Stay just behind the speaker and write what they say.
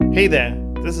Hey there,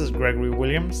 this is Gregory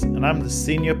Williams, and I'm the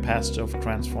senior pastor of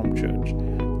Transform Church.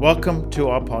 Welcome to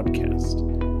our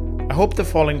podcast. I hope the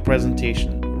following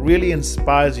presentation really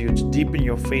inspires you to deepen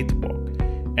your faith walk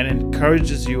and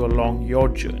encourages you along your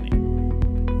journey.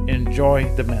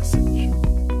 Enjoy the message.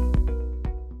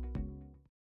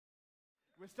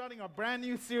 We're starting a brand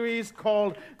new series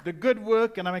called The Good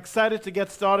Work, and I'm excited to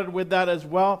get started with that as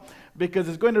well because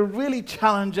it's going to really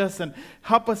challenge us and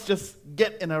help us just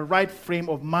get in a right frame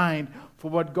of mind for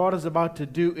what God is about to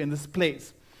do in this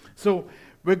place. So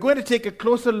we're going to take a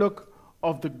closer look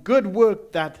of the good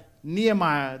work that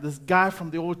Nehemiah, this guy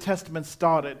from the Old Testament,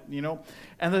 started,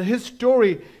 and that his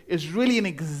story is really an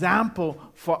example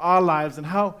for our lives and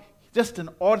how just an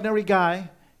ordinary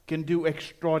guy can do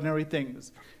extraordinary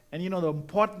things. And the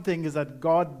important thing is that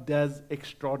God does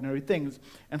extraordinary things.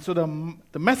 And so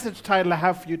the message title I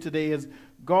have for you today is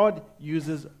God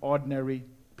Uses Ordinary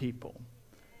People.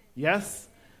 Yes?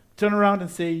 Turn around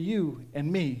and say you and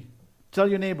me. Tell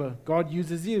your neighbor, God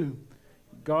uses you.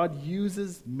 God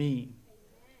uses me.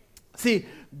 See,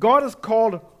 God has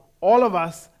called all of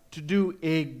us to do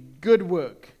a good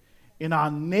work in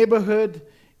our neighborhood,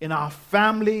 in our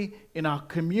family, in our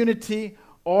community,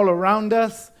 all around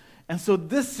us. And so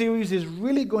this series is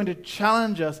really going to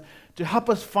challenge us to help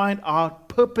us find our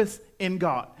purpose in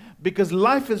God. Because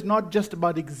life is not just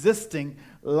about existing,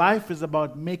 life is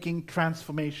about making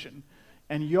transformation.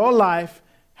 And your life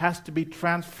has to be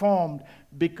transformed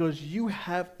because you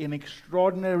have an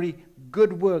extraordinary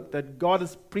good work that God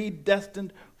has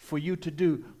predestined for you to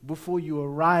do before you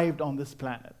arrived on this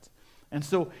planet. And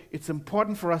so it's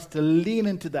important for us to lean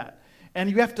into that. And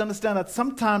you have to understand that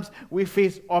sometimes we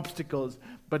face obstacles,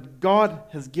 but God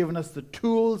has given us the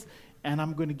tools, and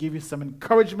I'm going to give you some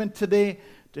encouragement today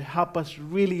to help us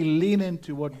really lean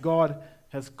into what God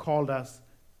has called us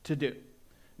to do.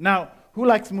 Now, who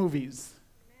likes movies?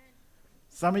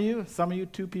 Some of you,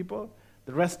 two people.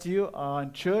 The rest of you are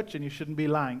in church, and you shouldn't be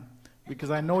lying,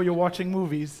 because I know you're watching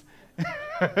movies.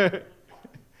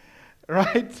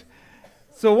 Right?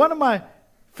 So one of my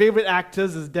favorite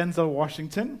actors is Denzel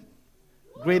Washington.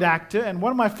 Great actor. And one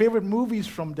of my favorite movies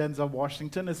from Denzel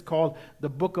Washington is called The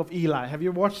Book of Eli. Have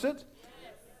you watched it?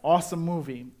 Yes. Awesome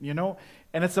movie,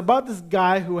 And it's about this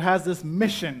guy who has this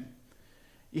mission.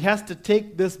 He has to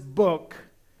take this book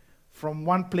from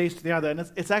one place to the other. And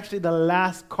it's actually the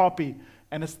last copy,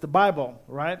 and it's the Bible,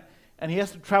 right? And he has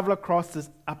to travel across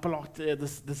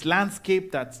this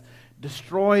landscape that's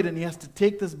destroyed, and he has to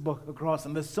take this book across.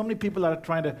 And there's so many people that are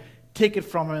trying to take it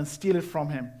from him and steal it from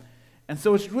him. And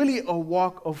so it's really a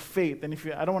walk of faith. And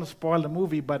I don't want to spoil the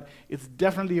movie, but it's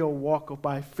definitely a walk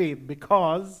by faith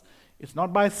because it's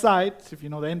not by sight, if you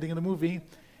know the ending of the movie,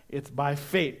 it's by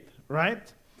faith,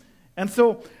 right? And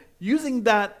so using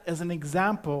that as an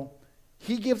example,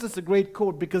 he gives us a great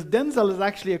quote because Denzel is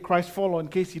actually a Christ follower, in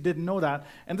case you didn't know that.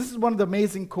 And this is one of the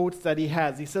amazing quotes that he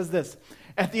has. He says this: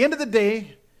 at the end of the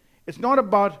day, it's not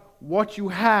about what you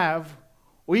have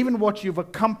or even what you've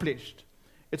accomplished.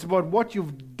 It's about what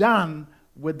you've done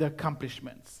with the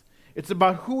accomplishments. It's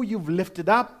about who you've lifted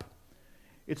up.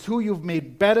 It's who you've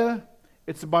made better.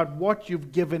 It's about what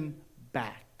you've given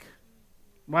back.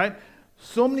 Right?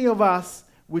 So many of us,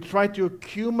 we try to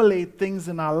accumulate things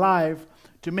in our life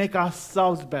to make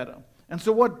ourselves better. And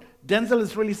so what Denzel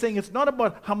is really saying, it's not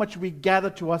about how much we gather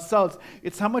to ourselves.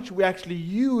 It's how much we actually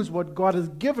use what God has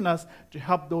given us to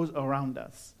help those around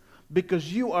us.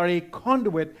 Because you are a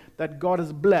conduit that God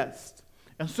has blessed.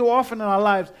 And so often in our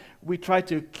lives, we try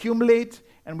to accumulate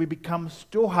and we become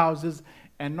storehouses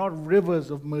and not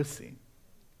rivers of mercy.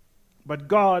 But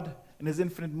God, in His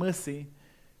infinite mercy,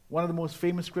 one of the most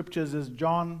famous scriptures is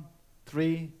John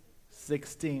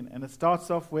 3:16. And it starts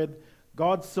off with,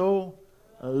 God so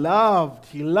loved.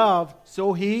 He loved,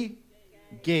 so He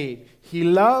gave. He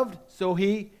loved, so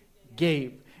He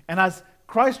gave. And as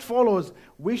Christ followers,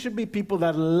 we should be people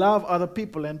that love other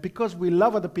people. And because we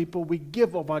love other people, we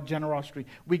give of our generosity.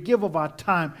 We give of our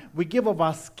time. We give of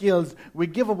our skills. We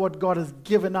give of what God has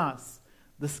given us.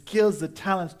 The skills, the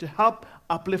talents to help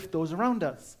uplift those around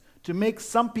us. To make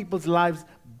some people's lives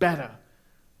better.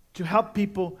 To help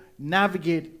people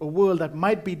navigate a world that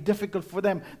might be difficult for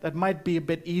them, that might be a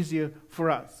bit easier for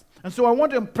us. And so I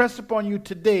want to impress upon you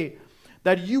today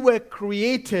that you were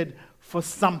created for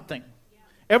something.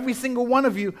 Every single one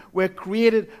of you were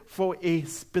created for a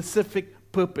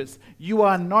specific purpose. You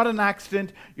are not an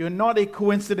accident. You're not a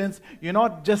coincidence. You're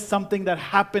not just something that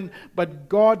happened, but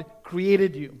God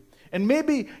created you. And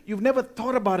maybe you've never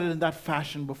thought about it in that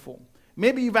fashion before.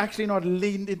 Maybe you've actually not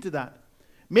leaned into that.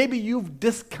 Maybe you've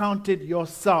discounted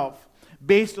yourself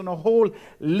based on a whole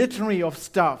litany of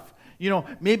stuff.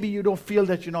 Maybe you don't feel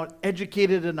that you're not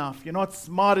educated enough, you're not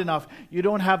smart enough, you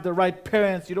don't have the right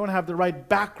parents, you don't have the right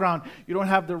background, you don't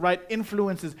have the right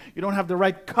influences, you don't have the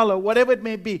right color, whatever it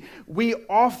may be. We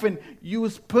often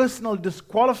use personal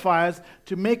disqualifiers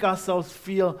to make ourselves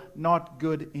feel not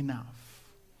good enough.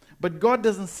 But God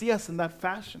doesn't see us in that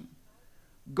fashion.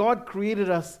 God created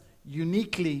us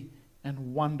uniquely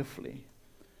and wonderfully.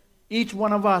 Each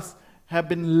one of us have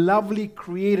been lovely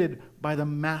created by the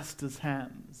Master's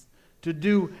hands to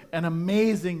do an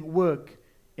amazing work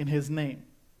in His name.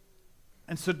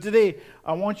 And so today,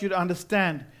 I want you to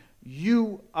understand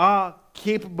you are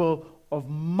capable of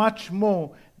much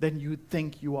more than you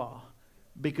think you are.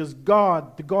 Because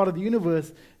God, the God of the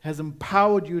universe, has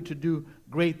empowered you to do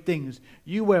great things.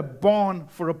 You were born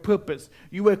for a purpose.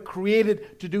 You were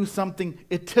created to do something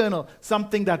eternal,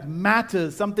 something that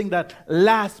matters, something that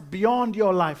lasts beyond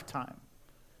your lifetime,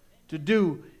 to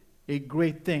do a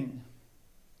great thing.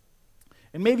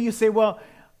 And maybe you say, well,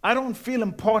 I don't feel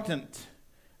important.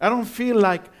 I don't feel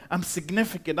like I'm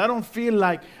significant. I don't feel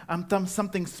like I'm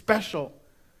something special.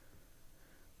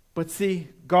 But see,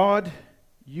 God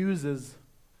uses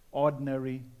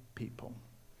ordinary people.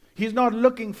 He's not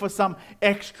looking for some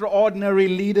extraordinary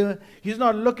leader. He's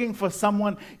not looking for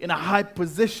someone in a high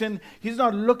position. He's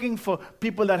not looking for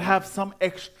people that have some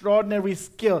extraordinary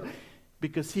skill,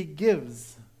 because He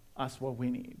gives us what we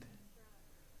need.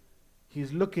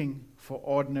 He's looking for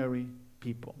ordinary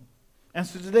people. And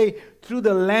so today, through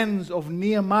the lens of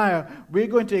Nehemiah, we're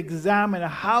going to examine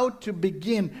how to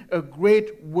begin a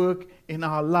great work in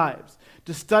our lives.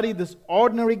 To study this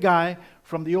ordinary guy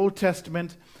from the Old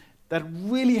Testament that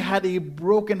really had a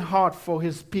broken heart for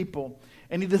his people.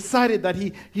 And he decided that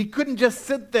he couldn't just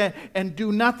sit there and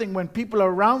do nothing when people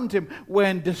around him were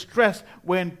in distress,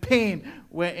 were in pain,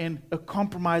 were in a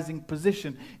compromising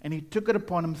position. And he took it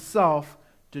upon himself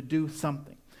to do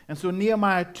something. And so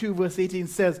Nehemiah 2 verse 18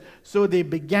 says, so they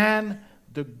began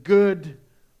the good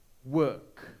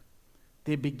work.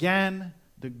 They began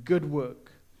the good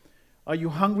work. Are you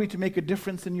hungry to make a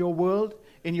difference in your world,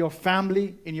 in your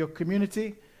family, in your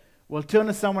community? Well, turn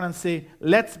to someone and say,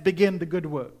 let's begin the good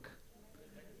work.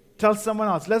 Tell someone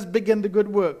else, let's begin the good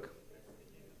work.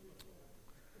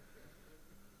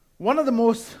 One of the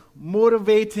most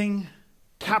motivating,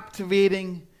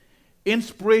 captivating,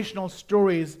 inspirational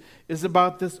stories is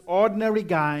about this ordinary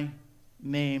guy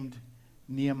named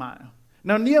Nehemiah.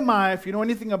 Now, Nehemiah, if you know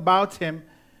anything about him,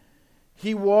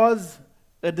 he was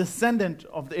a descendant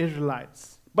of the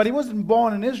Israelites. But he wasn't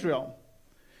born in Israel.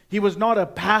 He was not a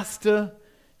pastor.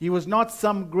 He was not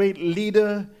some great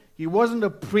leader. He wasn't a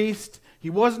priest.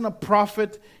 He wasn't a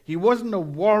prophet. He wasn't a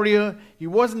warrior. He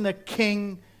wasn't a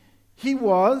king. He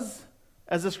was,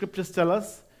 as the scriptures tell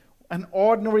us, an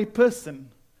ordinary person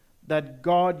that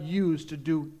God used to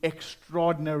do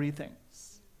extraordinary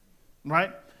things.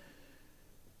 Right?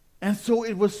 And so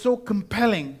it was so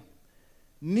compelling.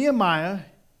 Nehemiah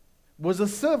was a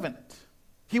servant.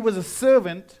 He was a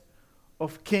servant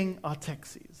of King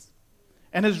Artaxerxes.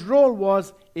 And his role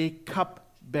was a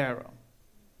cupbearer.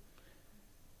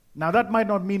 Now that might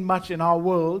not mean much in our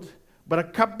world, but a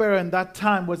cupbearer in that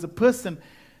time was a person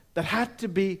that had to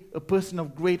be a person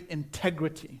of great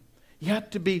integrity. He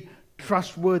had to be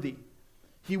trustworthy.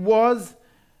 He was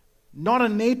not a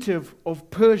native of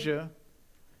Persia.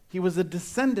 He was a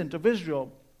descendant of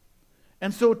Israel.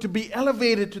 And so to be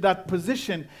elevated to that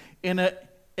position in an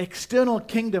external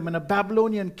kingdom, in a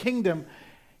Babylonian kingdom,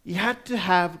 he had to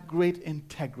have great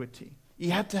integrity. He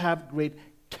had to have great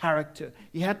character.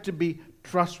 He had to be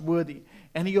trustworthy.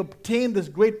 And he obtained this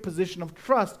great position of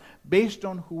trust based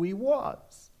on who he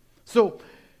was. So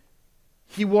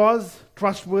he was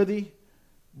trustworthy,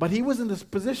 but he was in this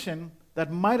position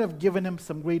that might have given him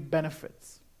some great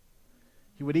benefits.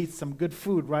 He would eat some good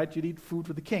food, right? You'd eat food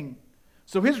for the king.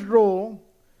 So his role,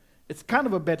 it's kind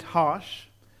of a bit harsh,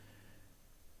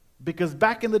 because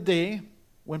back in the day,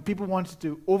 when people wanted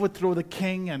to overthrow the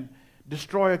king and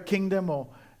destroy a kingdom or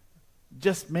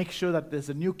just make sure that there's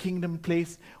a new kingdom in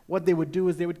place, what they would do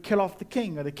is they would kill off the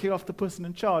king, or they kill off the person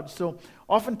in charge. So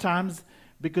oftentimes,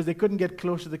 because they couldn't get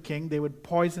close to the king, they would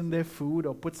poison their food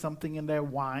or put something in their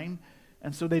wine,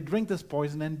 and so they drink this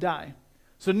poison and die.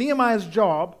 So Nehemiah's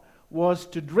job was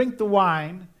to drink the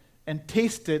wine and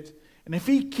taste it, and if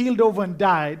he keeled over and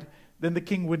died, then the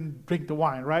king wouldn't drink the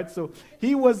wine, right? So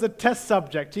he was the test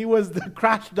subject. He was the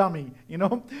crash dummy, you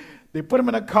know. They put him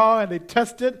in a car and they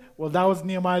tested. Well, that was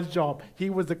Nehemiah's job. He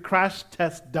was the crash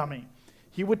test dummy.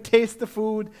 He would taste the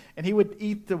food, and he would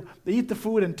eat the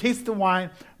food and taste the wine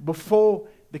before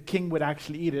the king would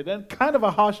actually eat it. And kind of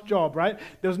a harsh job, right?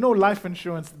 There was no life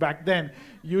insurance back then.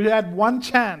 You had one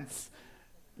chance,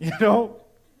 you know.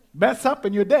 Mess up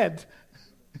and you're dead.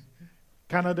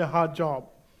 Kind of the hard job.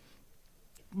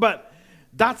 But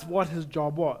that's what his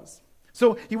job was.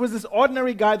 So he was this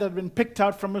ordinary guy that had been picked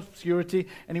out from obscurity,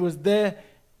 and he was there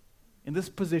in this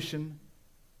position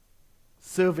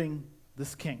serving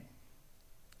this king.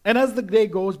 And as the day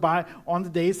goes by, on the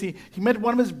days, he met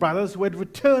one of his brothers who had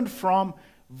returned from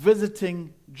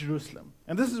visiting Jerusalem.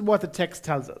 And this is what the text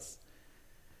tells us.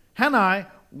 Hanai,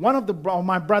 one of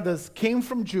my brothers, came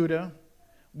from Judah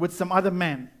with some other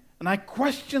men, and I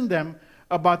questioned them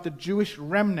about the Jewish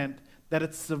remnant that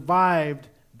had survived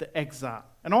the exile,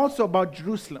 and also about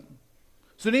Jerusalem.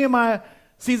 So Nehemiah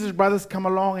sees his brothers come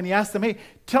along, and he asks them, hey,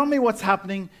 tell me what's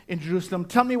happening in Jerusalem.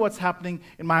 Tell me what's happening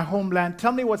in my homeland.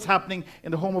 Tell me what's happening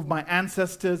in the home of my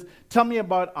ancestors. Tell me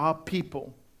about our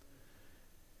people.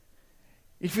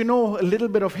 If you know a little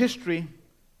bit of history,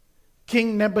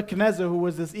 King Nebuchadnezzar, who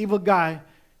was this evil guy,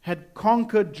 had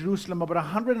conquered Jerusalem about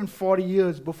 140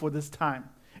 years before this time.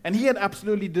 And he had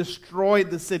absolutely destroyed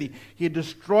the city. He had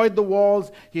destroyed the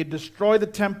walls. He had destroyed the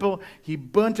temple. He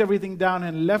burnt everything down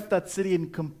and left that city in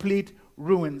complete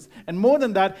ruins. And more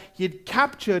than that, he had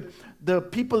captured the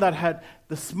people that had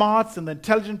the smarts and the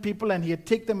intelligent people, and he had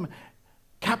taken them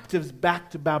captives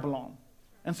back to Babylon.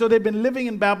 And so they'd been living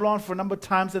in Babylon for a number of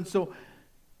times, and so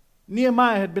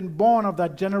Nehemiah had been born of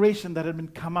that generation that had been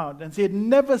come out. And so he had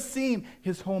never seen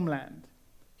his homeland.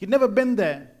 He'd never been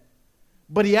there.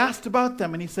 But he asked about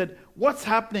them, and he said, what's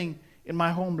happening in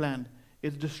my homeland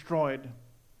is destroyed.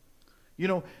 You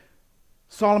know,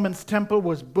 Solomon's temple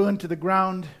was burned to the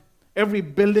ground. Every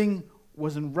building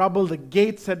was in rubble. The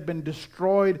gates had been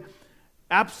destroyed.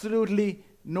 Absolutely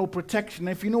no protection.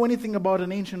 If you know anything about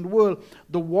an ancient world,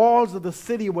 the walls of the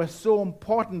city were so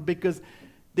important because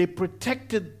they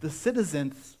protected the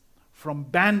citizens from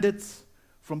bandits,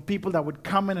 from people that would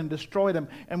come in and destroy them.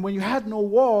 And when you had no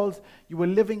walls, you were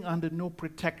living under no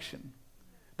protection.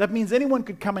 That means anyone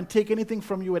could come and take anything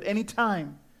from you at any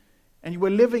time. And you were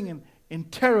living in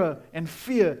terror and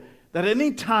fear that at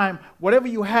any time, whatever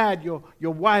you had, your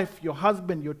wife, your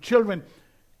husband, your children,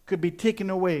 could be taken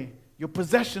away. Your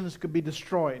possessions could be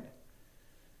destroyed.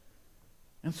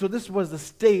 And so this was the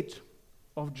state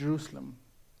of Jerusalem.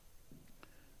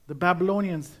 The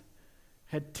Babylonians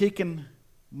had taken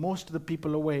most of the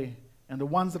people away, and the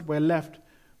ones that were left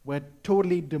were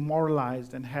totally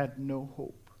demoralized and had no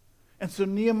hope. And so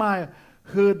Nehemiah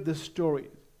heard this story.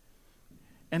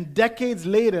 And decades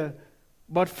later,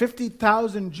 about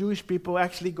 50,000 Jewish people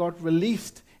actually got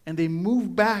released, and they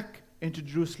moved back into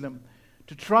Jerusalem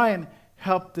to try and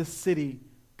help this city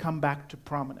come back to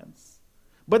prominence.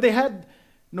 But they had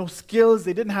no skills,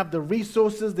 they didn't have the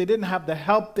resources, they didn't have the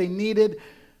help they needed.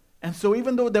 And so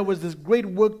even though there was this great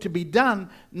work to be done,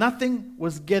 nothing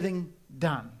was getting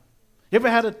done. You ever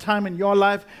had a time in your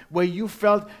life where you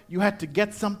felt you had to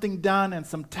get something done and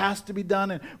some tasks to be done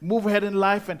and move ahead in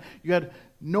life, and you had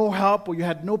no help, or you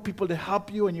had no people to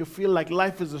help you, and you feel like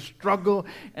life is a struggle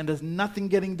and there's nothing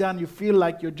getting done? You feel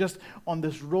like you're just on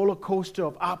this roller coaster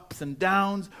of ups and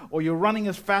downs, or you're running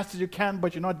as fast as you can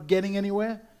but you're not getting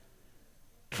anywhere?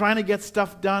 Trying to get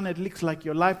stuff done. It looks like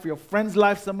your life, your friends'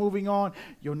 lives are moving on,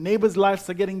 your neighbors' lives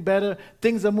are getting better,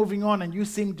 things are moving on, and you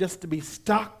seem just to be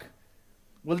stuck.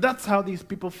 Well, that's how these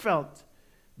people felt.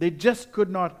 They just could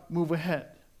not move ahead.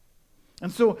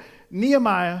 And so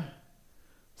Nehemiah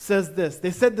says this.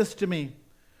 They said this to me.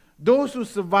 Those who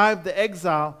survived the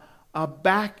exile are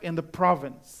back in the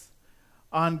province,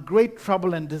 are in great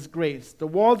trouble and disgrace. The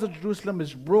walls of Jerusalem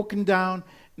is broken down,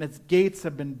 and its gates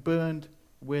have been burned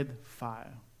with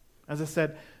fire. As I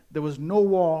said, there was no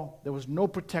wall, there was no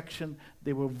protection,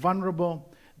 they were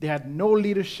vulnerable, they had no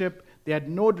leadership, they had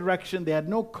no direction, they had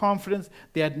no confidence,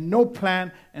 they had no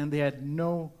plan, and they had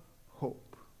no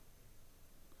hope.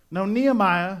 Now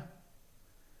Nehemiah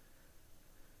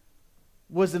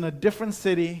was in a different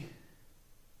city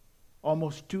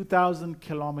almost 2,000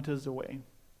 kilometers away.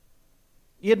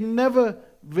 He had never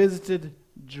visited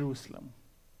Jerusalem.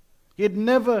 He had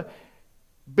never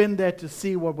been there to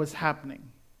see what was happening.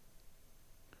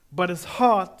 But his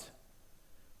heart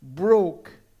broke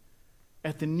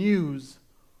at the news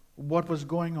of what was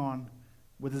going on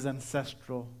with his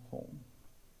ancestral home.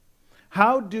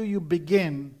 How do you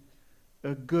begin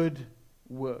a good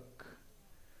work?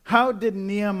 How did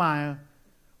Nehemiah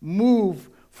move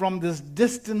from this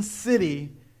distant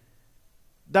city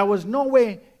that was no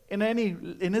way in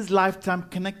his lifetime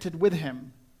connected with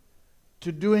him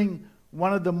to doing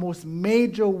one of the most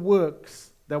major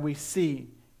works that we see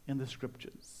in the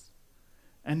scriptures,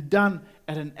 and done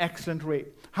at an excellent rate?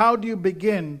 How do you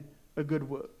begin a good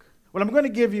work? Well, I'm going to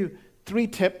give you 3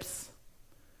 tips.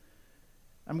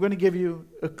 I'm going to give you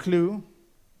a clue,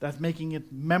 that's making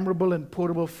it memorable and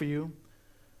portable for you.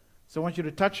 So I want you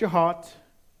to touch your heart,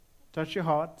 touch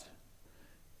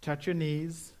your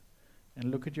knees,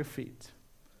 and look at your feet.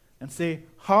 And say,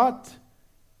 heart,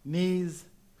 knees,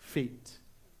 feet.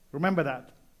 Remember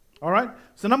that. All right?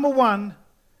 So number one,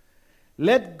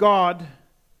 let God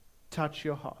touch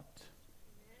your heart.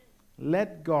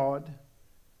 Let God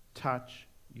touch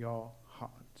your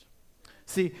heart.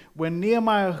 See, when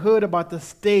Nehemiah heard about the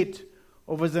state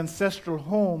of his ancestral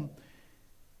home,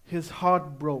 his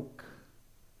heart broke.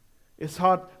 His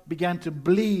heart began to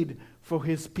bleed for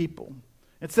his people.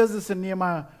 It says this in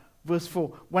Nehemiah verse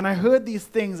 4. When I heard these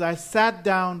things, I sat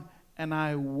down and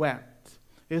I wept.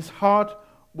 His heart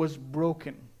was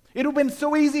broken. It would have been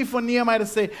so easy for Nehemiah to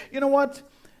say, you know what?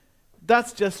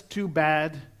 That's just too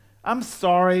bad. I'm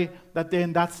sorry that they're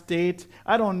in that state.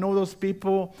 I don't know those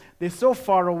people. They're so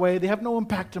far away. They have no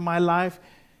impact in my life.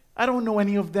 I don't know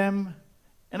any of them.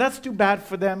 And that's too bad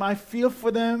for them. I feel for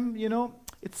them, you know.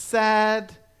 It's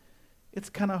sad. It's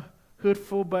kind of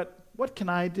hurtful, but what can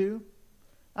I do?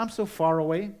 I'm so far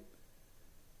away.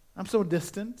 I'm so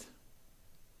distant.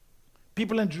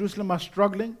 People in Jerusalem are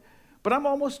struggling, but I'm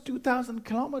almost 2,000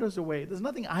 kilometers away. There's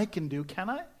nothing I can do, can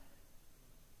I?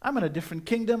 I'm in a different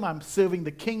kingdom. I'm serving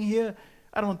the king here.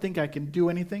 I don't think I can do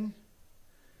anything.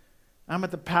 I'm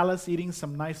at the palace eating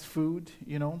some nice food,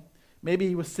 you know. Maybe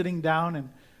he was sitting down and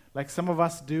like some of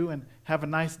us do and have a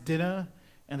nice dinner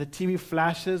and the TV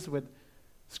flashes with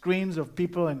screens of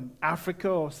people in Africa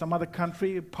or some other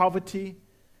country, poverty,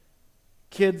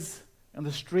 kids on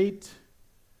the street.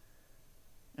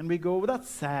 And we go, well, that's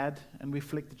sad, and we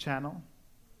flick the channel.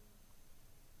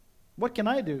 What can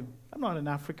I do? I'm not in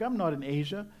Africa. I'm not in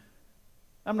Asia.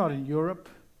 I'm not in Europe.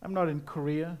 I'm not in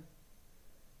Korea.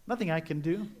 Nothing I can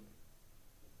do.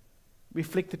 We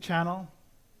flick the channel.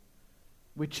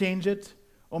 We change it.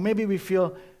 Or maybe we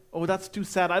feel, oh, that's too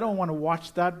sad. I don't want to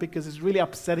watch that because it's really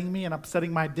upsetting me and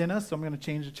upsetting my dinner, so I'm going to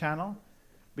change the channel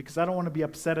because I don't want to be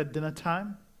upset at dinner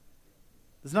time.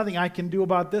 There's nothing I can do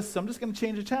about this, so I'm just going to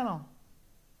change the channel.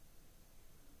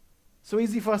 So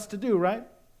easy for us to do, right?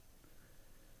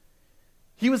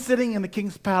 He was sitting in the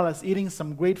king's palace, eating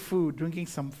some great food, drinking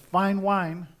some fine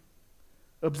wine,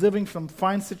 observing some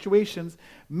fine situations,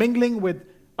 mingling with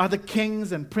other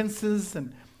kings and princes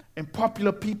and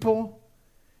popular people.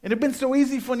 It had been so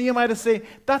easy for Nehemiah to say,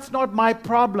 that's not my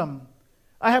problem.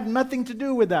 I have nothing to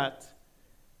do with that.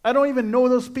 I don't even know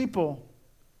those people.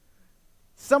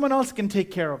 Someone else can take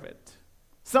care of it.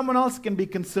 Someone else can be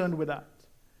concerned with that.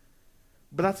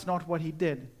 But that's not what he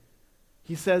did.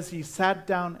 He says he sat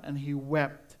down and he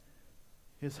wept.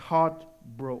 His heart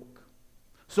broke.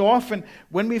 So often,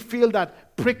 when we feel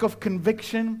that prick of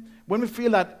conviction, when we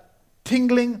feel that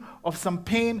tingling of some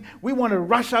pain, we want to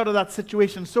rush out of that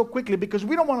situation so quickly because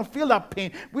we don't want to feel that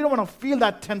pain. We don't want to feel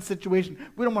that tense situation.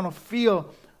 We don't want to feel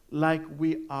like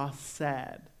we are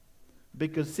sad.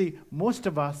 Because, see, most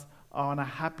of us are on a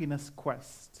happiness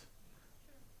quest.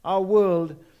 Our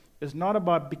world is not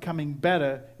about becoming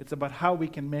better. It's about how we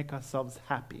can make ourselves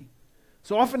happy.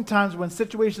 So oftentimes when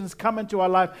situations come into our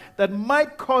life that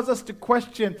might cause us to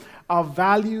question our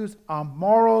values, our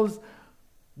morals,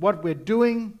 what we're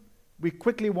doing, we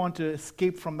quickly want to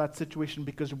escape from that situation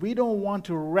because we don't want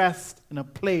to rest in a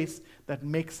place that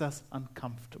makes us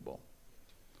uncomfortable.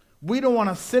 We don't want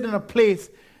to sit in a place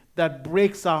that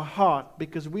breaks our heart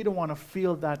because we don't want to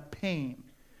feel that pain.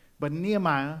 But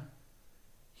Nehemiah,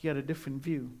 he had a different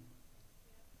view.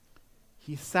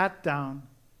 He sat down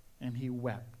and he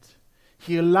wept.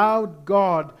 He allowed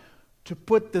God to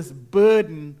put this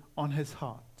burden on his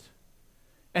heart.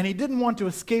 And he didn't want to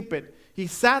escape it. He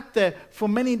sat there for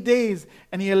many days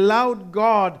and he allowed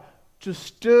God to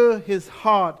stir his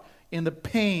heart in the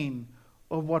pain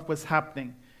of what was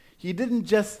happening. He didn't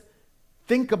just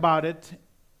think about it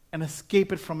and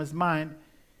escape it from his mind.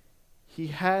 He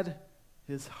had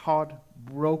his heart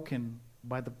broken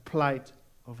by the plight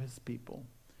of his people.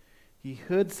 He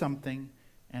heard something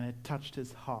and it touched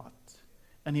his heart.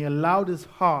 And he allowed his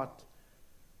heart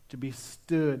to be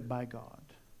stirred by God.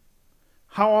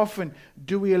 How often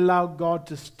do we allow God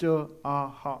to stir our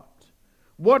heart?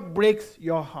 What breaks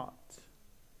your heart?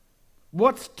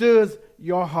 What stirs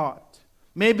your heart?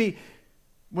 Maybe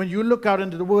when you look out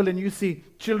into the world and you see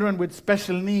children with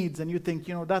special needs and you think,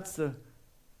 you know, that's a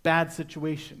bad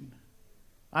situation.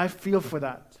 I feel for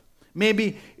that.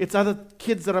 Maybe it's other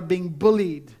kids that are being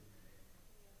bullied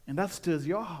and that stirs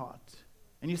your heart.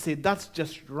 And you say, that's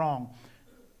just wrong.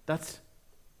 That's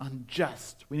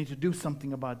unjust. We need to do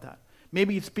something about that.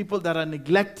 Maybe it's people that are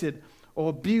neglected or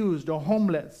abused or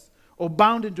homeless or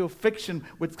bound into a fiction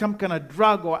with some kind of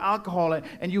drug or alcohol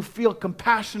and you feel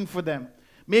compassion for them.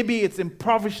 Maybe it's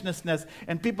impoverishedness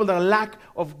and people that are lack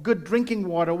of good drinking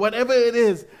water, whatever it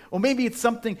is. Or maybe it's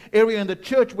something area in the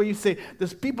church where you say,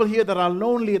 there's people here that are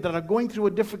lonely, that are going through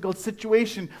a difficult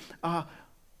situation,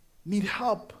 need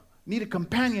help, need a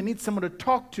companion, need someone to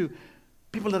talk to,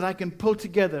 people that I can pull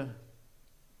together.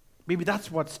 Maybe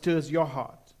that's what stirs your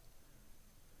heart.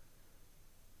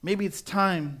 Maybe it's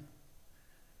time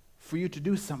for you to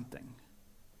do something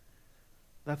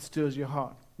that stirs your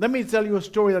heart. Let me tell you a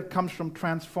story that comes from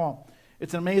Transform.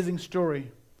 It's an amazing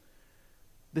story.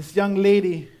 This young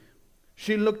lady,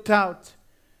 she looked out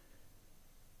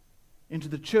into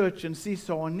the church and she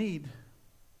saw a need.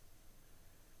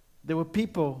 There were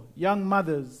people, young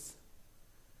mothers,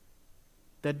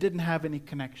 that didn't have any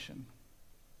connection.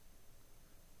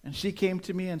 And she came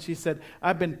to me and she said,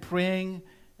 I've been praying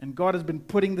and God has been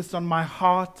putting this on my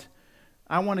heart.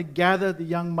 I want to gather the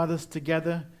young mothers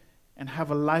together and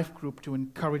have a life group to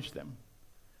encourage them.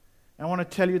 And I want to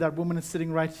tell you that woman is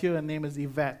sitting right here. Her name is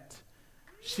Yvette.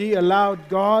 She allowed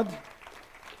God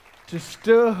to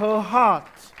stir her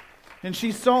heart. And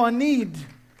she saw a need.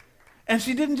 And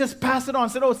she didn't just pass it on,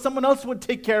 said, oh, someone else would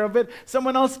take care of it.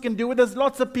 Someone else can do it. There's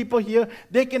lots of people here.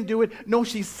 They can do it. No,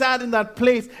 she sat in that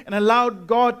place and allowed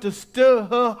God to stir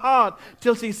her heart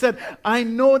till she said, I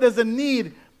know there's a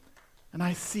need. And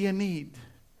I see a need.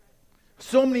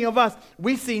 So many of us,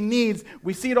 we see needs,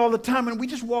 we see it all the time, and we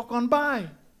just walk on by.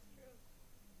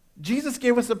 Jesus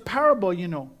gave us a parable, you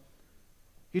know.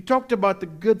 He talked about the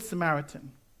Good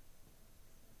Samaritan.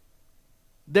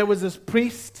 There was this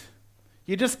priest.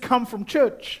 He just come from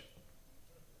church.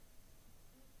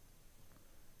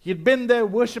 He'd been there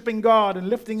worshiping God and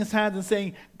lifting his hands and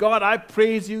saying, God, I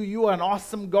praise you. You are an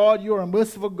awesome God. You are a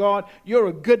merciful God. You're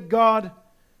a good God.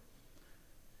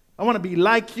 I want to be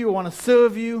like you. I want to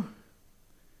serve you.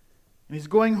 And he's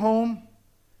going home,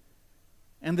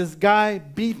 and this guy,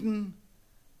 beaten,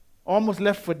 almost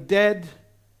left for dead,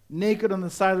 naked on the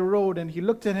side of the road, and he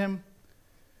looked at him,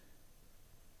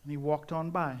 and he walked on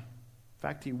by. In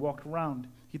fact, he walked around.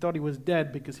 He thought he was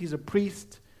dead because he's a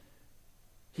priest.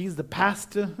 He's the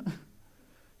pastor.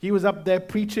 He was up there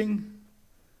preaching.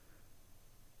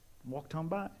 Walked on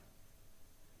by.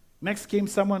 Next came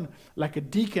someone like a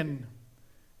deacon,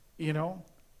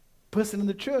 person in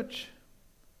the church.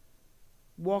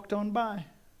 Walked on by.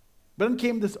 But then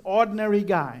came this ordinary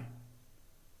guy.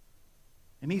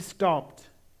 And he stopped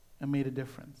and made a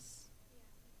difference.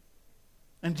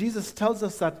 And Jesus tells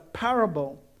us that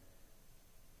parable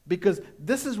because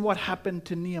this is what happened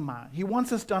to Nehemiah. He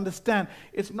wants us to understand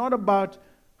it's not about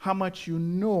how much you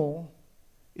know,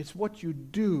 it's what you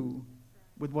do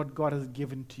with what God has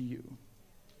given to you.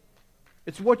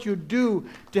 It's what you do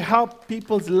to help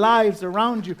people's lives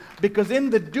around you. Because in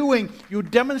the doing, you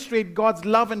demonstrate God's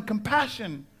love and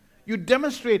compassion. You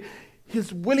demonstrate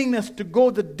His willingness to go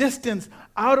the distance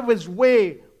out of His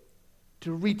way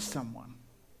to reach someone.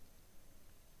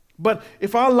 But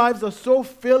if our lives are so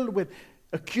filled with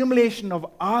accumulation of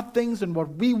our things and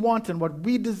what we want and what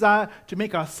we desire to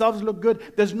make ourselves look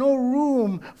good, there's no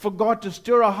room for God to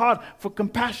stir our heart for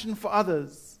compassion for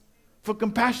others. For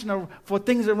compassion for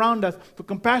things around us, for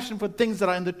compassion for things that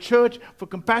are in the church, for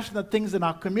compassion for things in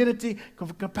our community, for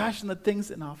compassion for things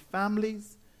in our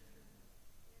families.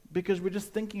 Because we're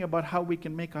just thinking about how we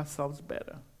can make ourselves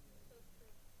better.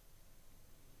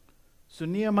 So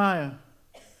Nehemiah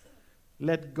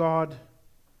let God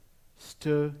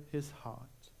stir his heart.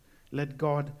 Let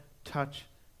God touch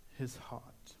his heart.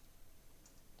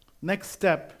 Next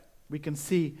step we can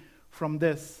see from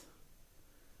this.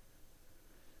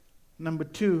 Number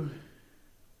 2,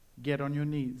 get on your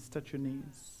knees. Touch your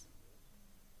knees.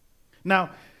 Now,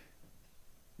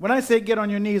 when I say get on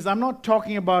your knees, I'm not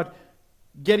talking about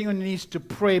getting on your knees to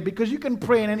pray, because you can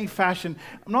pray in any fashion.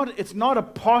 It's not a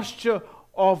posture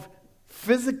of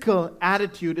physical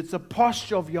attitude. It's a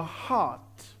posture of your heart.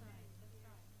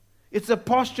 It's a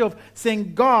posture of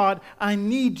saying, God, I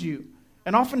need you.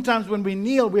 And oftentimes when we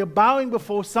kneel, we are bowing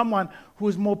before someone who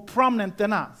is more prominent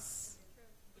than us.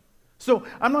 So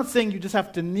I'm not saying you just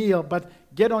have to kneel, but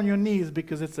get on your knees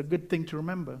because it's a good thing to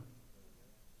remember.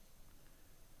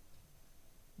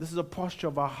 This is a posture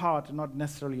of our heart, not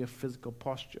necessarily a physical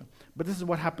posture. But this is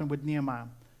what happened with Nehemiah.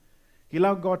 He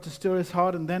allowed God to stir his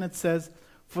heart, and then it says,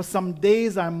 for some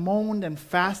days I moaned and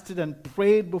fasted and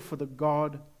prayed before the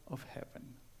God of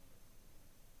heaven.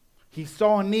 He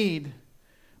saw a need,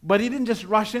 but he didn't just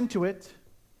rush into it.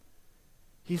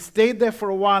 He stayed there for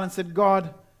a while and said,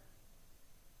 God,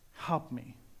 help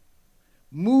me.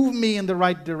 Move me in the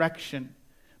right direction.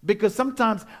 Because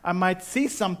sometimes I might see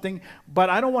something, but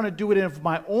I don't want to do it in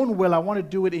my own will. I want to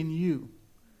do it in you.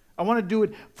 I want to do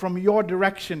it from your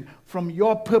direction, from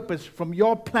your purpose, from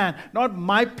your plan. Not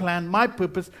my plan, my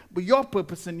purpose, but your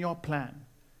purpose and your plan.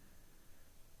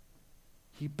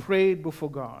 He prayed before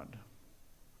God.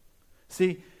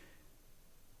 See,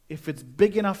 if it's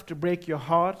big enough to break your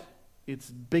heart, it's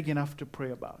big enough to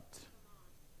pray about.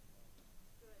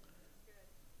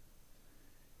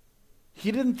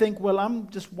 He didn't think, well,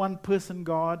 I'm just one person,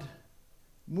 God.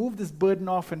 Move this burden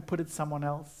off and put it someone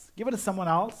else. Give it to someone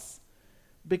else.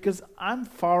 Because I'm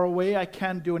far away, I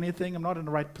can't do anything, I'm not in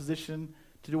the right position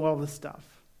to do all this stuff.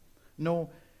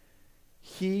 No,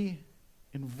 he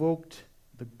invoked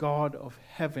the God of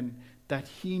heaven that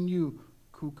he knew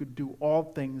who could do all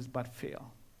things but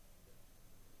fail.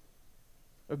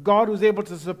 A God who's able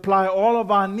to supply all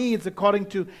of our needs according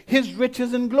to his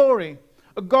riches and glory.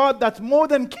 A God that's more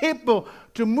than capable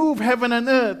to move heaven and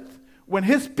earth when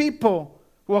his people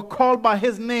who are called by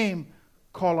his name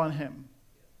call on him.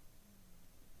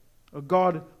 A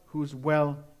God who's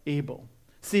well able.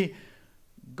 See,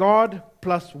 God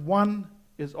plus one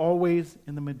is always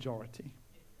in the majority.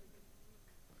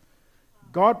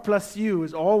 God plus you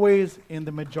is always in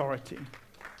the majority.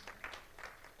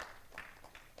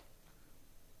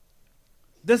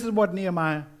 This is what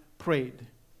Nehemiah prayed.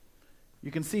 You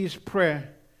can see his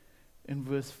prayer in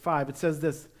verse 5. It says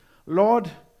this, Lord,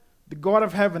 the God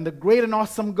of heaven, the great and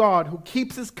awesome God who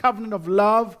keeps his covenant of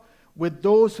love with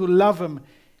those who love him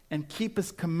and keep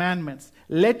his commandments.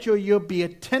 Let your ear be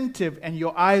attentive and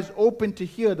your eyes open to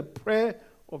hear the prayer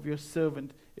of your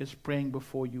servant is praying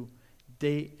before you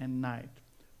day and night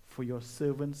for your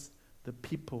servants, the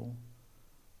people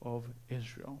of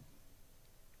Israel.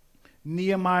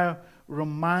 Nehemiah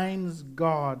reminds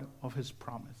God of his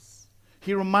promise.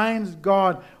 He reminds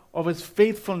God of his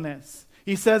faithfulness.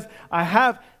 He says, I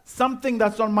have something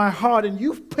that's on my heart and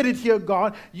you've put it here,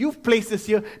 God. You've placed this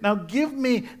here. Now give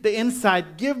me the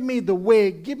insight, give me the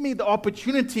way, give me the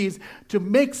opportunities to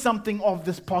make something of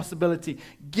this possibility.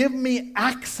 Give me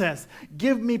access,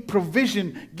 give me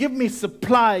provision, give me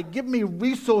supply, give me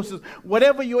resources.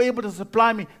 Whatever you're able to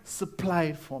supply me, supply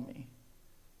it for me.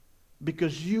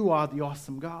 Because you are the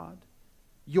awesome God.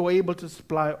 You're able to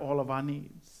supply all of our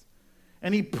needs.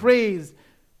 And he prays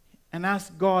and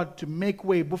asks God to make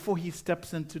way before he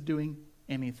steps into doing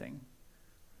anything.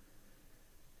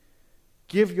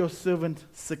 Give your servant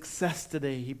success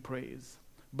today, he prays,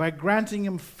 by granting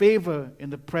him favor in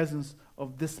the presence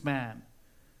of this man,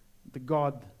 the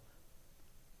God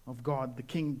of God, the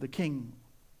king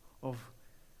of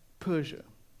Persia,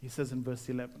 he says in verse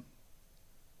 11.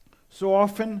 So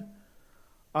often,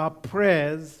 our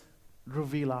prayers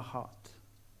reveal our heart.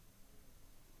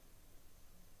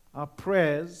 Our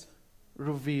prayers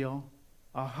reveal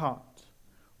our heart.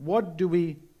 What do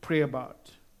we pray about?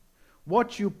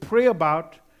 What you pray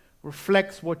about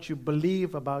reflects what you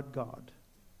believe about God.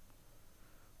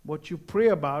 What you pray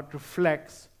about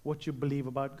reflects what you believe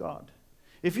about God.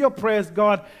 If your prayer is,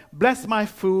 God, bless my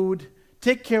food,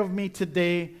 take care of me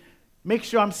today, make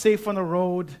sure I'm safe on the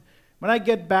road, when I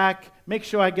get back, make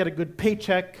sure I get a good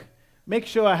paycheck, make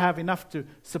sure I have enough to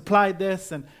supply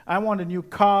this, and I want a new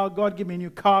car, God give me a new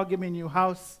car, give me a new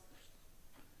house.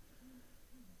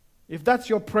 If that's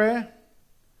your prayer,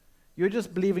 you're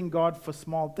just believing God for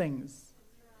small things.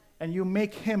 And you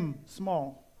make him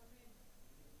small.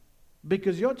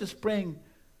 Because you're just praying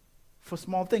for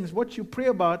small things. What you pray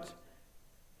about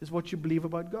is what you believe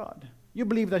about God. You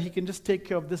believe that he can just take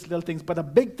care of these little things. But the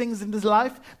big things in this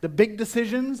life, the big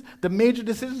decisions, the major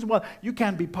decisions, well, you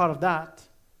can't be part of that.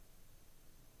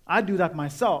 I do that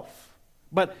myself.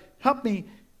 But help me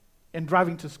in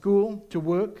driving to school, to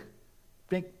work,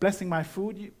 blessing my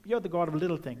food. You're the God of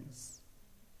little things.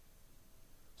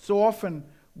 So often,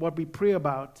 what we pray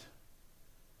about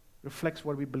reflects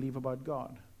what we believe about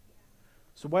God.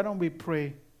 So why don't we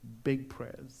pray big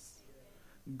prayers?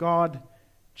 God,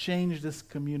 change this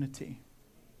community.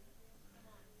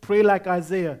 Pray like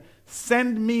Isaiah,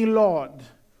 send me, Lord.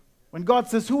 When God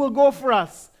says, who will go for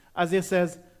us? Isaiah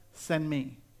says, send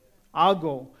me. I'll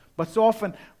go. But so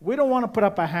often, we don't want to put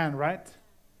up a hand, right?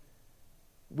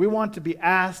 We want to be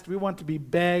asked, we want to be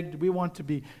begged, we want to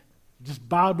be just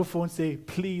bowed before and say,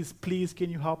 please, please, can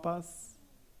you help us?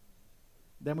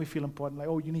 Then we feel important, like,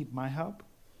 oh, you need my help?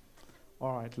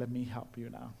 All right, let me help you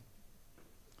now.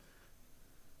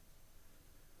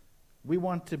 We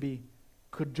want to be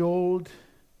cajoled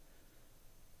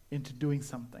into doing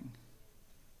something.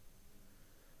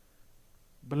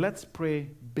 But let's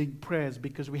pray big prayers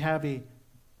because we have a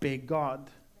big God.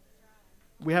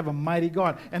 We have a mighty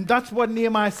God. And that's what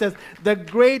Nehemiah says. The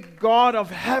great God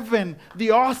of heaven,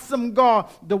 the awesome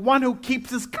God, the one who keeps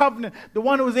his covenant, the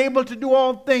one who is able to do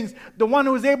all things, the one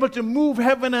who is able to move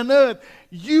heaven and earth.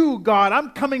 You, God, I'm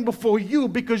coming before you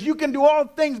because you can do all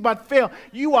things but fail.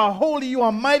 You are holy, you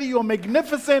are mighty, you are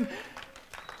magnificent.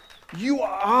 You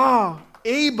are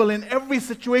able in every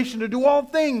situation to do all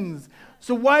things.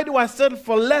 So why do I settle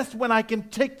for less when I can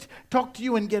talk to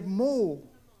you and get more?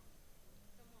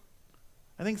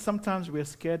 I think sometimes we're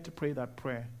scared to pray that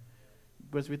prayer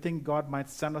because we think God might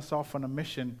send us off on a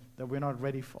mission that we're not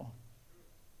ready for.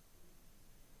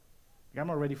 I'm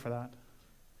not ready for that.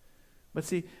 But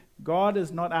see, God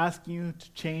is not asking you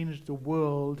to change the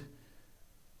world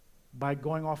by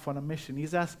going off on a mission.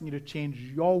 He's asking you to change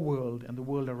your world and the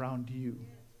world around you.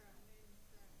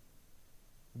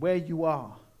 Where you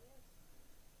are,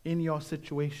 in your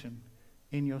situation,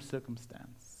 in your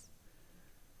circumstance.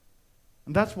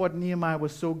 And that's what Nehemiah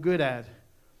was so good at,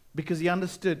 because he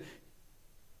understood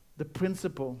the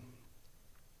principle.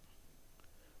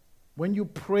 When you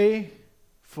pray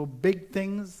for big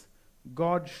things,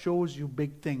 God shows you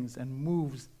big things and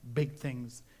moves big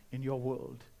things in your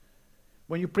world.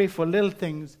 When you pray for little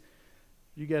things,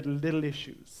 you get little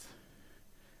issues.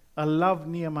 I love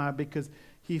Nehemiah because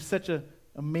he's such an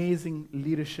amazing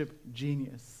leadership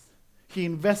genius. He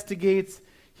investigates,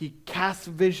 he casts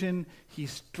vision, he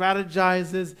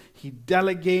strategizes, he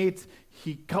delegates,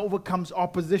 he overcomes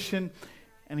opposition,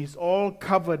 and he's all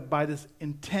covered by this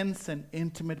intense and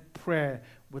intimate prayer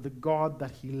with a God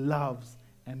that he loves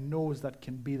and knows that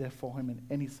can be there for him in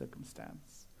any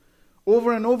circumstance.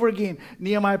 Over and over again,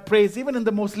 Nehemiah prays, even in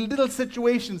the most little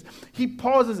situations. He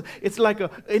pauses. It's like an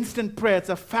instant prayer. It's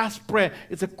a fast prayer.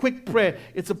 It's a quick prayer.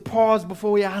 It's a pause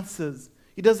before he answers.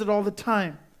 He does it all the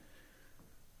time.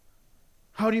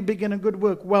 How do you begin a good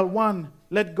work? Well, 1,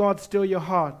 let God stir your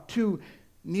heart. 2,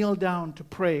 kneel down to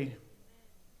pray.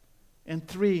 And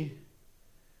 3,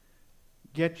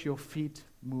 get your feet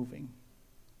moving.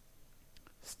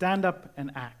 Stand up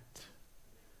and act.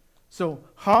 So,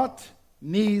 heart,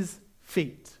 knees,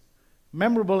 feet.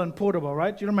 Memorable and portable,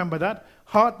 right? You remember that?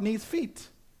 Heart, knees, feet.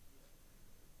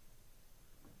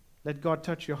 Let God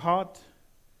touch your heart.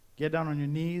 Get down on your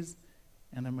knees.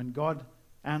 And then when God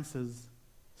answers,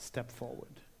 step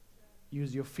forward.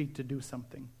 Use your feet to do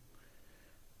something.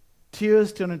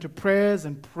 Tears turned into prayers,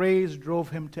 and praise drove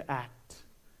him to act.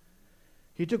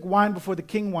 He took wine before the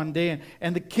king one day,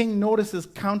 and the king noticed his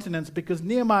countenance because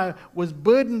Nehemiah was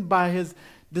burdened by his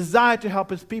desire to help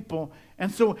his people.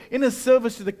 And so in his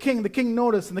service to the king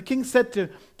noticed, and the king said to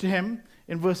him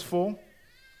in verse 4,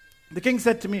 the king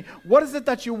said to me, "What is it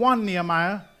that you want,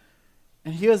 Nehemiah?"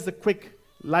 And here's the quick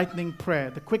lightning prayer,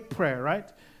 the quick prayer, right?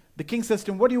 The king says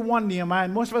to him, "What do you want, Nehemiah?"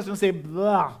 And most of us will say,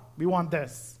 "Blah, we want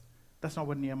this." That's not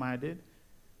what Nehemiah did.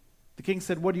 The king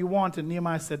said, "What do you want?" And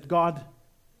Nehemiah said, "God,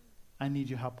 I need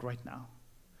your help right now."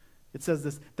 It says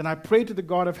this, "Then I prayed to the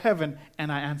God of heaven,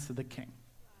 and I answered the king."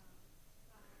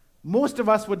 Most of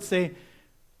us would say,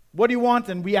 "What do you want?"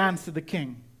 And we answer the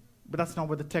king. But that's not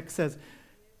what the text says.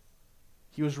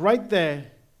 He was right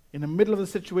there in the middle of the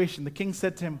situation. The king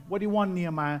said to him, "What do you want,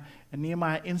 Nehemiah?" And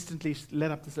Nehemiah instantly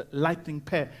let up this lightning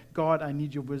prayer. "God, I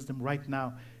need your wisdom right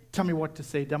now. Tell me what to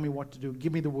say. Tell me what to do.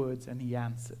 Give me the words." And he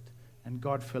answered. And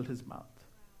God filled his mouth.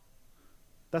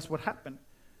 That's what happened.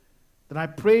 Then I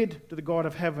prayed to the God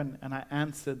of heaven, and I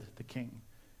answered the king.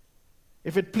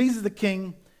 If it pleases the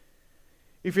king,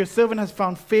 if your servant has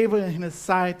found favor in his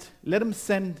sight, let him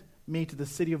send me to the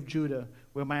city of Judah,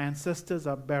 where my ancestors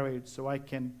are buried, so I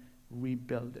can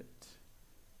rebuild it.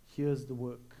 Here's the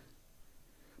work.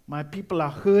 My people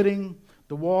are hurting.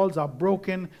 The walls are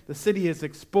broken. The city is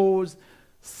exposed.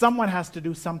 Someone has to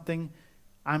do something.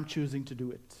 I'm choosing to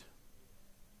do it.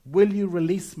 Will you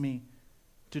release me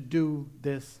to do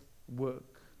this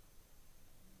work?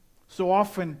 So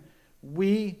often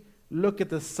we look at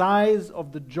the size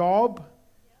of the job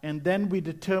and then we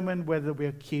determine whether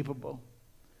we're capable.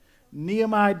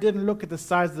 Nehemiah didn't look at the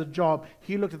size of the job,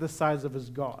 he looked at the size of his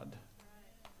God.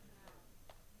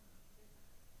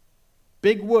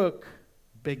 Big work,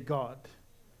 big God.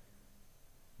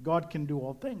 God can do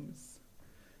all things.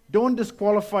 Don't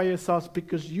disqualify yourselves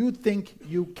because you think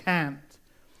you can't.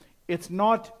 It's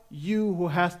not you who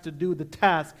has to do the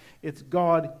task. It's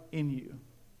God in you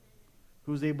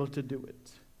who's able to do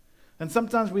it. And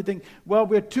sometimes we think, well,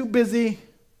 we're too busy.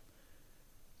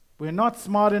 We're not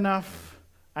smart enough.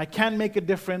 I can't make a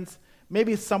difference.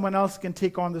 Maybe someone else can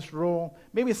take on this role.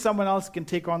 Maybe someone else can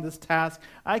take on this task.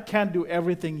 I can't do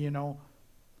everything, you know.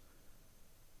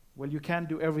 Well, you can't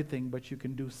do everything, but you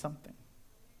can do something.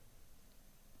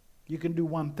 You can do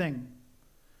one thing.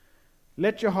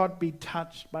 Let your heart be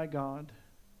touched by God.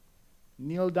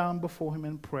 Kneel down before Him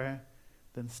in prayer,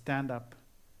 then stand up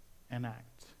and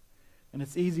act. And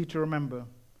it's easy to remember.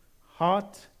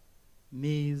 Heart,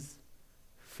 knees,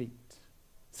 feet.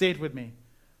 Say it with me.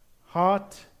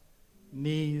 Heart,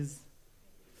 knees,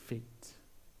 feet.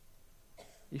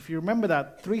 If you remember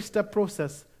that 3-step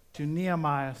process to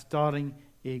Nehemiah starting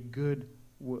a good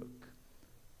work.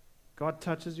 God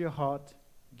touches your heart,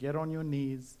 get on your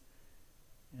knees,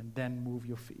 and then move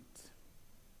your feet.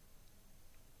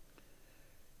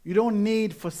 You don't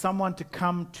need for someone to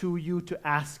come to you to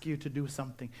ask you to do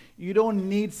something. You don't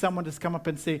need someone to come up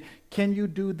and say, can you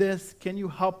do this? Can you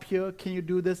help here? Can you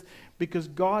do this? Because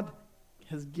God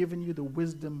has given you the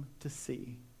wisdom to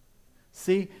see.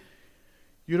 See,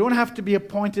 you don't have to be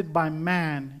appointed by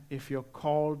man if you're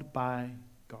called by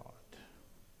God.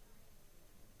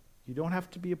 You don't have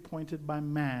to be appointed by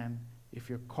man if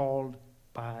you're called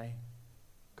by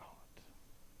God.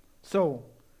 So,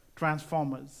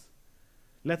 Transformers,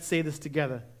 let's say this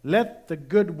together. Let the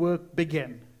good work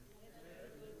begin.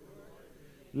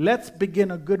 Let's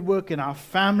begin a good work in our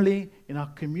family, in our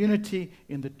community,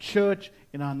 in the church,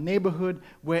 in our neighborhood,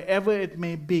 wherever it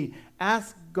may be.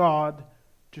 Ask God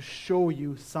to show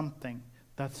you something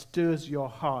that stirs your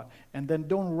heart, and then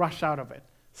don't rush out of it.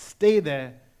 Stay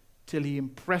there till He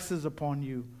impresses upon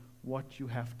you what you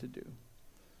have to do.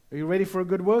 Are you ready for a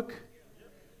good work?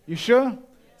 You sure?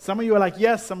 Some of you are like,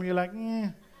 yes. Some of you are like,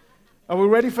 Are we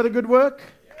ready for the good work?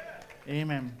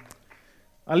 Amen.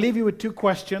 I'll leave you with 2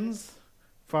 questions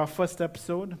for our first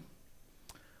episode.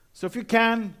 So if you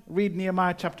can, read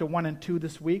Nehemiah chapter 1 and 2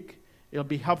 this week. It'll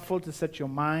be helpful to set your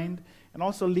mind and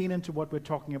also lean into what we're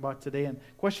talking about today. And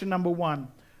question number 1,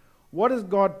 what has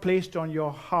God placed on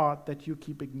your heart that you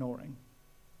keep ignoring?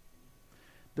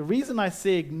 The reason I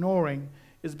say ignoring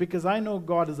is because I know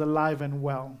God is alive and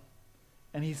well,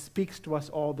 and He speaks to us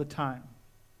all the time.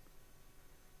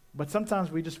 But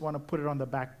sometimes we just want to put it on the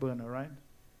back burner, right?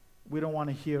 We don't want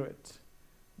to hear it.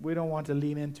 We don't want to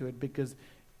lean into it because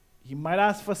He might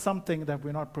ask for something that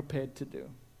we're not prepared to do.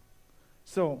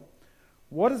 So,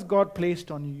 what has God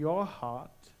placed on your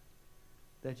heart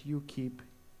that you keep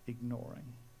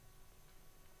ignoring?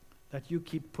 That you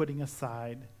keep putting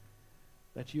aside?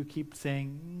 That you keep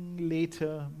saying,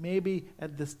 later, maybe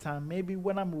at this time, maybe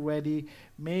when I'm ready,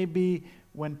 maybe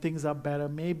when things are better,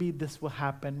 maybe this will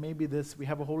happen, maybe this. We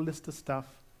have a whole list of stuff.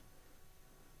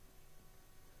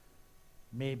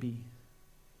 Maybe.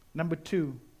 Number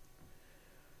 2,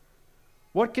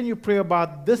 what can you pray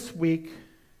about this week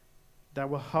that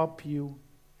will help you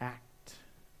act?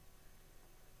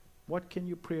 What can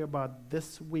you pray about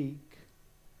this week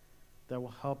that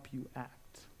will help you act?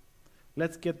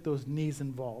 Let's get those knees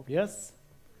involved, yes?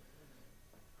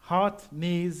 Heart,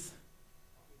 knees,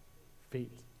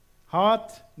 feet.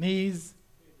 Heart, knees,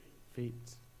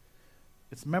 feet.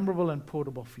 It's memorable and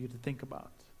portable for you to think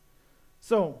about.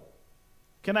 So,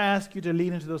 can I ask you to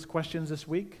lean into those questions this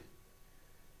week?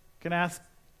 Can I ask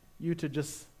you to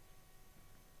just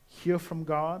hear from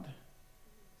God,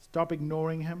 stop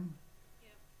ignoring Him,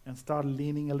 and start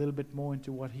leaning a little bit more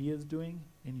into what He is doing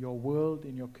in your world,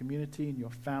 in your community, in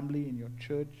your family, in your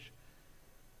church?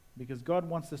 Because God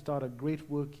wants to start a great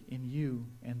work in you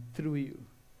and through you,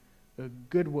 a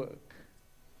good work.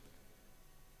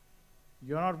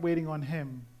 You're not waiting on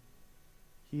Him,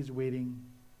 He's waiting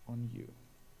on you.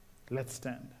 Let's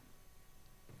stand.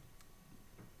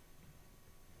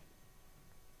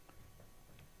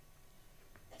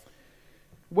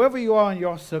 Wherever you are in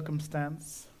your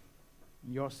circumstance,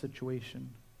 your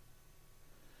situation,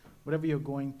 whatever you're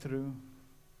going through,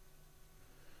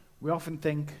 we often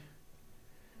think,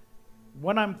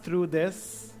 when I'm through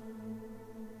this,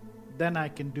 then I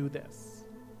can do this.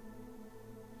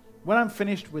 When I'm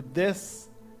finished with this,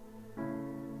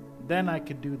 then I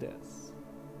can do this.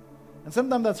 And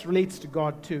sometimes that relates to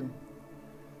God too.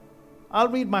 I'll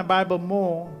read my Bible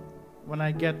more when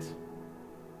I get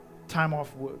time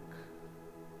off work.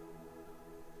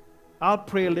 I'll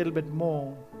pray a little bit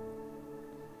more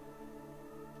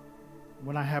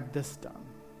when I have this done.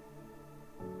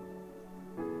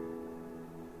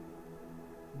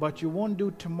 But you won't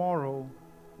do tomorrow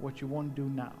what you won't do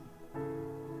now.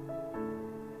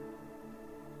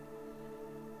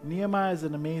 Nehemiah is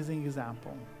an amazing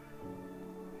example.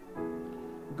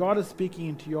 God is speaking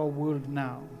into your world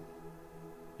now,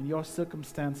 in your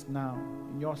circumstance now,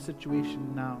 in your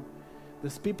situation now.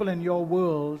 There's people in your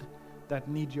world that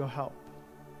need your help.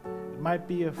 It might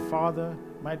be a father,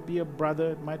 it might be a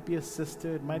brother, it might be a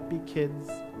sister, it might be kids.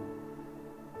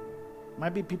 It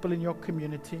might be people in your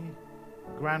community,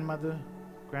 grandmother,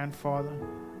 grandfather.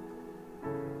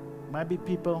 It might be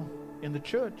people in the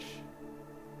church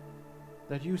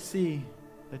that you see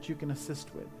that you can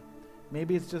assist with.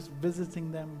 Maybe it's just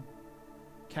visiting them,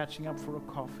 catching up for a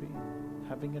coffee,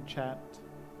 having a chat.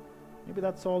 Maybe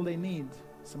that's all they need,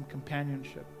 some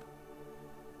companionship.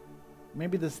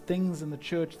 Maybe there's things in the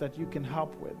church that you can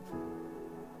help with,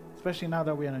 especially now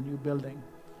that we're in a new building.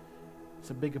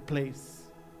 It's a bigger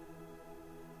place.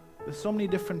 There's so many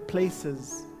different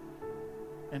places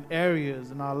and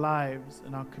areas in our lives,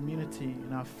 in our community,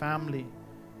 in our family,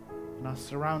 in our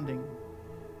surrounding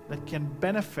that can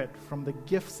benefit from the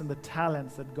gifts and the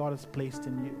talents that God has placed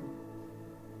in you.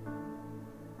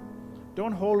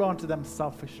 Don't hold on to them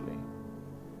selfishly,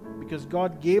 because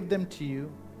God gave them to you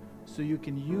so you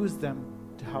can use them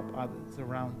to help others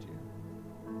around you.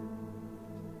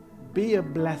 Be a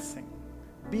blessing.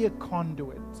 Be a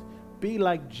conduit. Be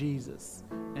like Jesus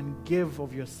and give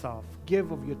of yourself.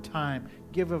 Give of your time.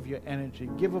 Give of your energy.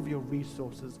 Give of your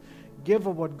resources. Give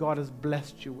of what God has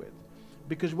blessed you with.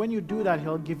 Because when you do that,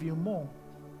 He'll give you more.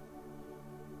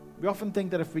 We often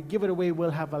think that if we give it away, we'll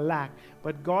have a lack.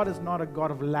 But God is not a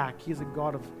God of lack. He's a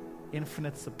God of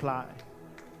infinite supply.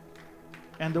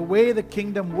 And the way the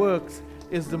kingdom works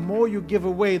is the more you give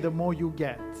away, the more you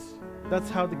get. That's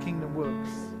how the kingdom works.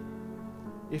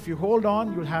 If you hold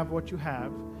on, you'll have what you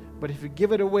have. But if you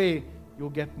give it away, you'll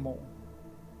get more.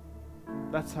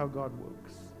 That's how God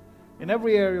works. In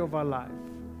every area of our life.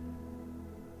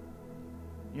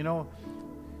 You know,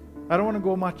 I don't want to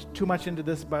go too much into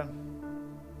this, but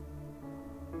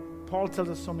Paul tells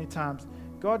us so many times,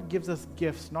 God gives us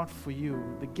gifts not for you.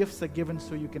 The gifts are given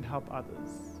so you can help others.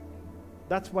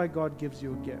 That's why God gives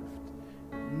you a gift.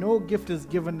 No gift is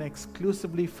given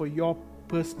exclusively for your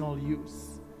personal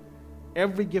use.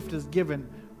 Every gift is given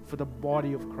for the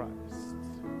body of Christ.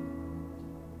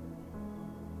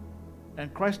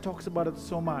 And Christ talks about it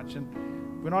so much,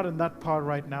 and we're not in that part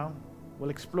right now. We'll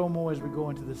explore more as we go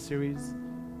into this series.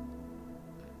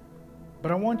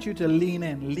 But I want you to lean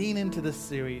into this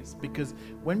series, because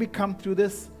when we come through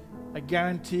this, I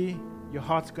guarantee your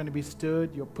heart's going to be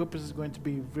stirred, your purpose is going to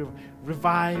be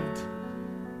revived.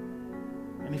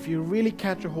 And if you really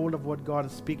catch a hold of what God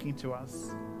is speaking to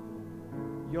us,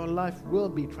 your life will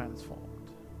be transformed.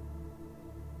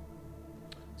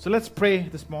 So let's pray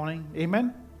this morning.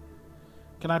 Amen?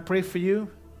 Can I pray for you?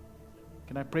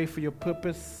 Can I pray for your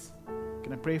purpose?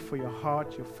 Can I pray for your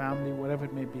heart, your family, whatever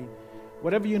it may be?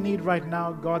 Whatever you need right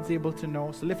now, God's able to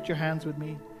know. So lift your hands with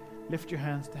me. Lift your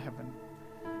hands to heaven.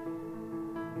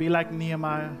 Be like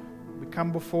Nehemiah. We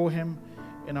come before Him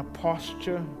in a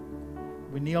posture.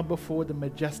 We kneel before the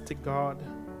majestic God.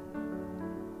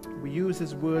 We use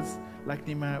His words like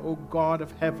Nehemiah. O God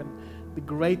of heaven, the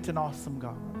great and awesome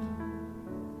God.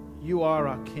 You are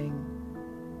our King.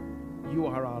 You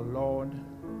are our Lord.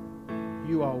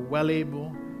 You are well able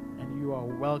and you are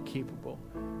well capable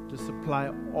to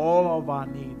supply all of our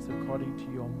needs according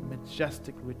to your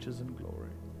majestic riches and glory.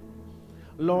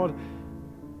 Lord,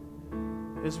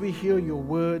 as we hear your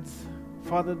words,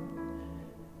 Father,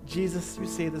 Jesus, you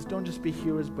say this, don't just be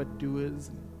hearers but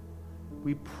doers.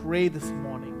 We pray this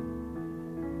morning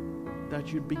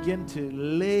that you'd begin to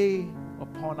lay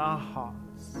upon our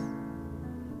hearts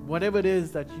whatever it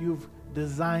is that you've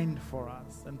designed for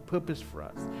us and purposed for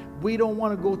us. We don't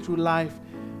want to go through life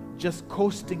just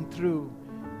coasting through,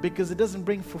 because it doesn't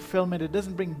bring fulfillment, it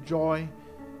doesn't bring joy.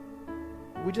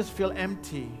 We just feel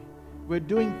empty. We're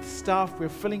doing stuff, we're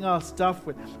filling our stuff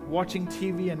with watching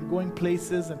TV and going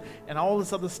places and all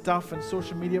this other stuff and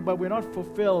social media, but we're not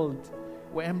fulfilled.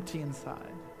 We're empty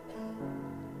inside.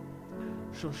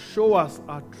 So show us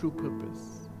our true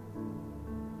purpose.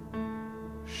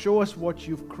 Show us what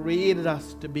you've created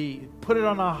us to be. Put it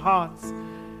on our hearts.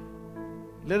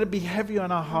 Let it be heavy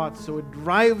on our hearts so it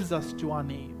drives us to our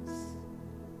knees.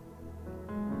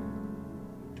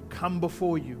 To come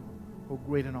before you, O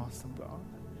great and awesome God,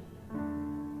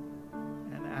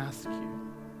 and ask you,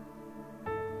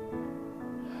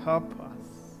 help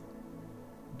us.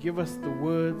 Give us the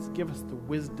words, give us the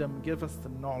wisdom, give us the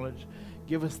knowledge,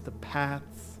 give us the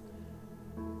paths.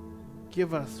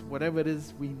 Give us whatever it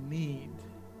is we need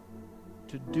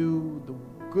to do the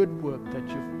good work that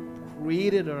you've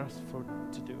created us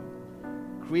to do,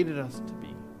 created us to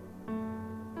be.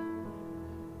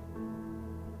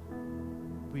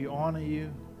 We honor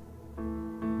you,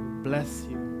 we bless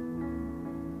you,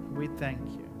 and we thank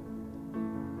you.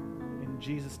 In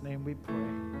Jesus' name we pray.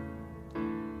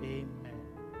 Amen.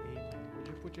 Amen. Would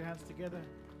you put your hands together?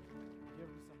 Give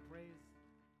him some praise.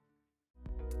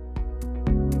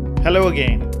 Hello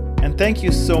again, and thank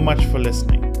you so much for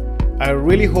listening. I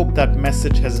really hope that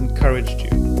message has encouraged you.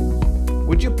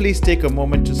 Would you please take a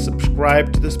moment to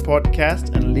subscribe to this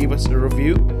podcast and leave us a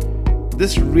review?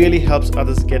 This really helps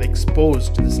others get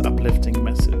exposed to this uplifting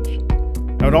message.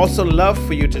 I would also love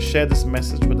for you to share this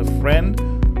message with a friend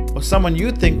or someone you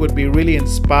think would be really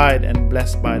inspired and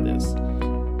blessed by this.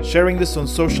 Sharing this on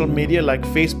social media like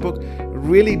Facebook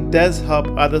really does help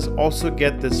others also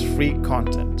get this free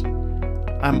content.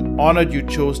 I'm honored you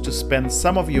chose to spend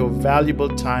some of your valuable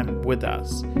time with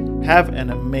us. Have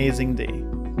an amazing day.